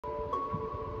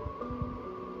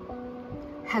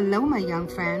Hello, my young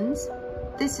friends.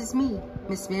 This is me,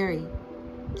 Miss Mary.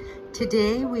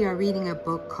 Today we are reading a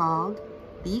book called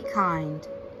Be Kind,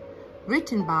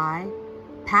 written by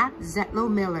Pat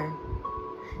Zetlow Miller,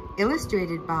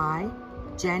 illustrated by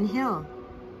Jen Hill,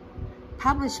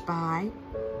 published by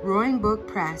Roaring Book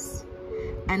Press,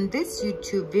 and this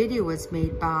YouTube video was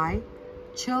made by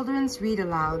Children's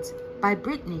Read-Alouds by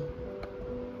Brittany.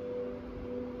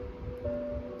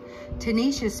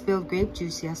 Tanisha spilled grape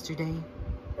juice yesterday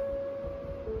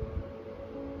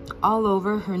all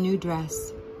over her new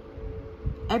dress.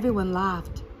 Everyone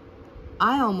laughed.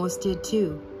 I almost did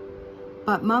too.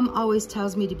 But Mom always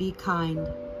tells me to be kind,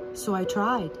 so I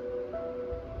tried.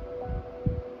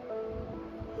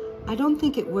 I don't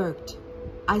think it worked.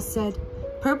 I said,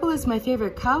 "Purple is my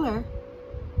favorite color."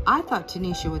 I thought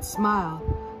Tanisha would smile,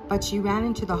 but she ran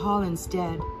into the hall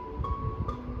instead.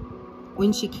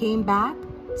 When she came back,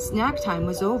 snack time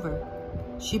was over.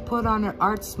 She put on her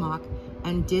art smock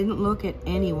and didn't look at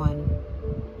anyone.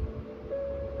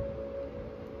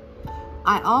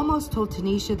 I almost told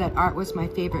Tanisha that art was my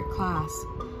favorite class,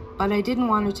 but I didn't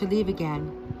want her to leave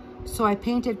again, so I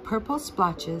painted purple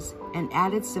splotches and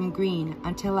added some green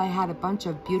until I had a bunch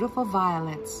of beautiful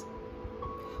violets.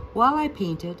 While I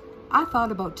painted, I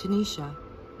thought about Tanisha.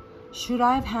 Should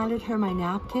I have handed her my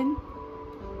napkin?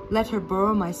 Let her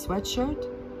borrow my sweatshirt?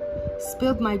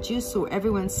 Spilled my juice so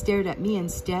everyone stared at me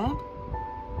instead?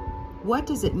 What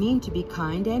does it mean to be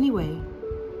kind anyway?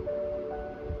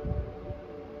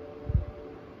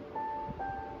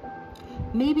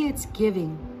 Maybe it's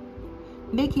giving,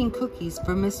 making cookies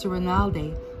for Mr.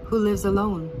 Rinaldi, who lives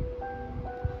alone,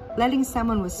 letting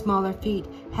someone with smaller feet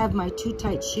have my too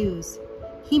tight shoes.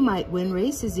 He might win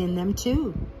races in them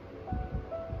too.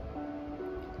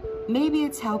 Maybe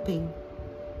it's helping,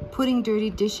 putting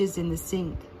dirty dishes in the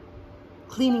sink,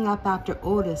 cleaning up after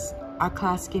Otis, our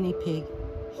class guinea pig.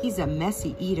 He's a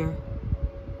messy eater.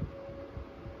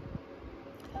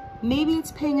 Maybe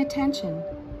it's paying attention,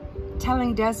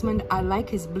 telling Desmond I like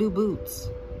his blue boots,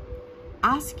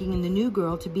 asking the new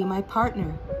girl to be my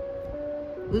partner,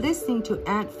 listening to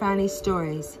Aunt Fanny's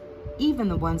stories, even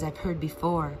the ones I've heard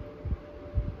before.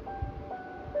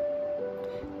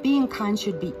 Being kind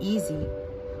should be easy,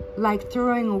 like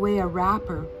throwing away a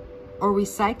wrapper or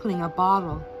recycling a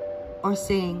bottle or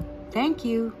saying, "Thank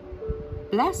you,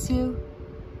 bless you."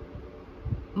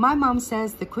 My mom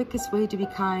says the quickest way to be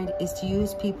kind is to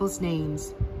use people's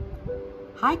names.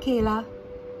 Hi, Kayla.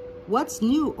 What's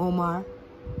new, Omar?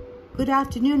 Good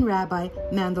afternoon, Rabbi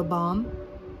Mandelbaum.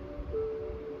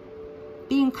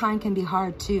 Being kind can be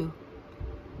hard too.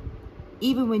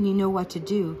 Even when you know what to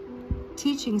do,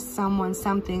 teaching someone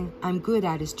something I'm good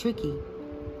at is tricky,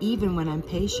 even when I'm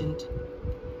patient.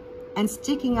 And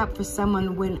sticking up for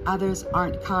someone when others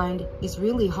aren't kind is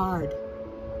really hard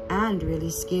and really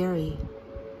scary.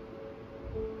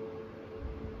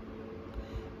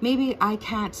 Maybe I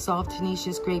can't solve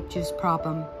Tanisha's grape juice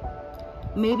problem.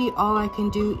 Maybe all I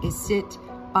can do is sit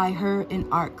by her in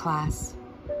art class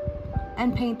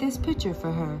and paint this picture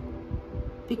for her,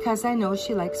 because I know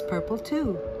she likes purple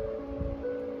too.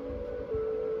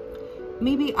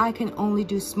 Maybe I can only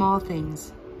do small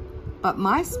things, but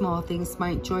my small things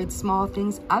might join small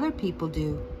things other people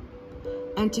do,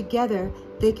 and together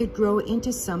they could grow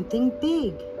into something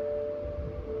big.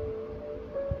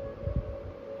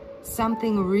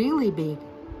 Something really big,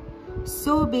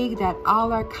 so big that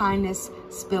all our kindness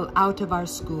spill out of our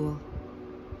school,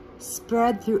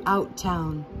 spread throughout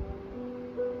town,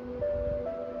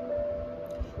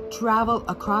 travel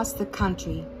across the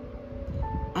country,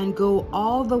 and go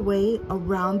all the way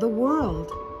around the world.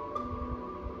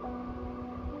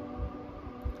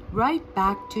 Right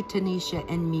back to Tanisha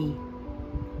and me,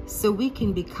 so we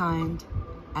can be kind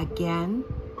again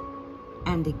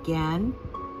and again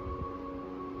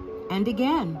and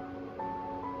again.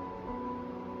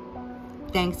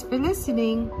 Thanks for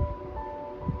listening.